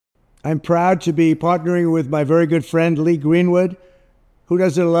I'm proud to be partnering with my very good friend Lee Greenwood, who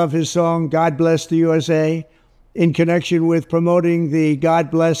doesn't love his song, God Bless the USA, in connection with promoting the God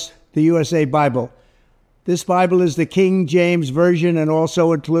Bless the USA Bible. This Bible is the King James Version and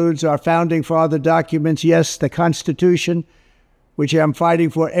also includes our Founding Father documents, yes, the Constitution, which I'm fighting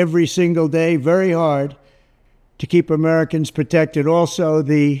for every single day, very hard, to keep Americans protected. Also,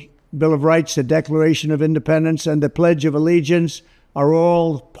 the Bill of Rights, the Declaration of Independence, and the Pledge of Allegiance are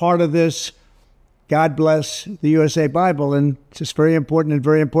all part of this God Bless the USA Bible, and it's just very important and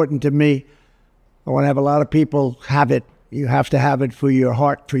very important to me. I want to have a lot of people have it. You have to have it for your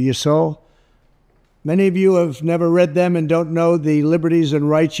heart, for your soul. Many of you have never read them and don't know the liberties and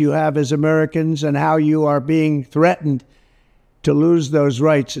rights you have as Americans and how you are being threatened to lose those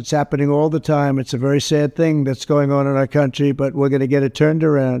rights. It's happening all the time. It's a very sad thing that's going on in our country, but we're going to get it turned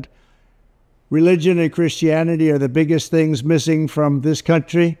around. Religion and Christianity are the biggest things missing from this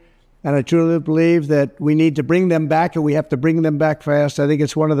country, and I truly believe that we need to bring them back, and we have to bring them back fast. I think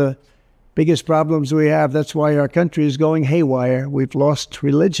it's one of the biggest problems we have. That's why our country is going haywire. We've lost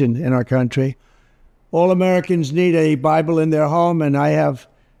religion in our country. All Americans need a Bible in their home, and I have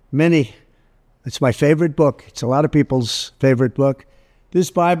many. It's my favorite book. It's a lot of people's favorite book.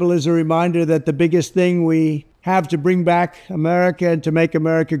 This Bible is a reminder that the biggest thing we have to bring back America and to make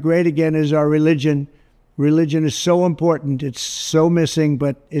America great again is our religion. Religion is so important. It's so missing,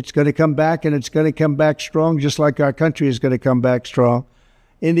 but it's going to come back, and it's going to come back strong, just like our country is going to come back strong.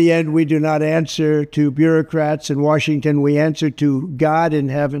 In the end, we do not answer to bureaucrats in Washington. We answer to God in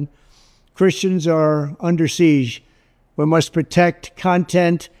heaven. Christians are under siege. We must protect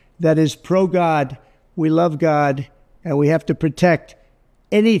content that is pro-God. We love God, and we have to protect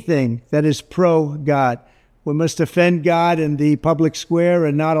anything that is pro-God. We must defend God in the public square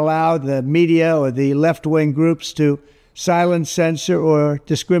and not allow the media or the left-wing groups to silence, censor, or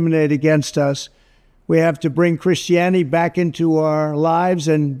discriminate against us. We have to bring Christianity back into our lives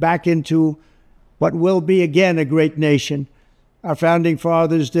and back into what will be again a great nation. Our founding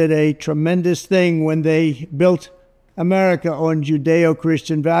fathers did a tremendous thing when they built America on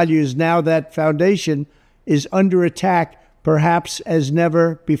Judeo-Christian values. Now that foundation is under attack, perhaps as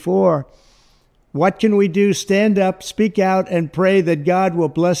never before. What can we do? Stand up, speak out, and pray that God will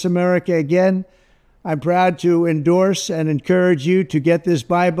bless America again. I'm proud to endorse and encourage you to get this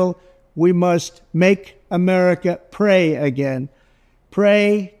Bible. We must make America pray again.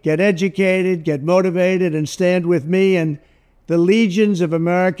 Pray, get educated, get motivated, and stand with me and the legions of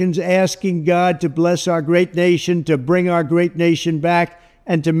Americans asking God to bless our great nation, to bring our great nation back,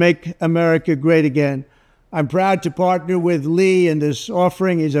 and to make America great again. I'm proud to partner with Lee in this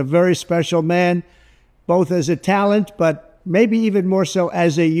offering. He's a very special man, both as a talent, but maybe even more so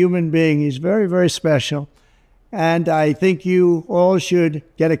as a human being. He's very, very special. And I think you all should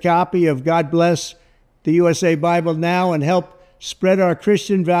get a copy of God Bless the USA Bible now and help spread our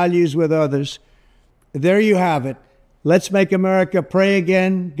Christian values with others. There you have it. Let's make America pray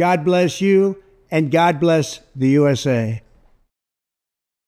again. God bless you, and God bless the USA.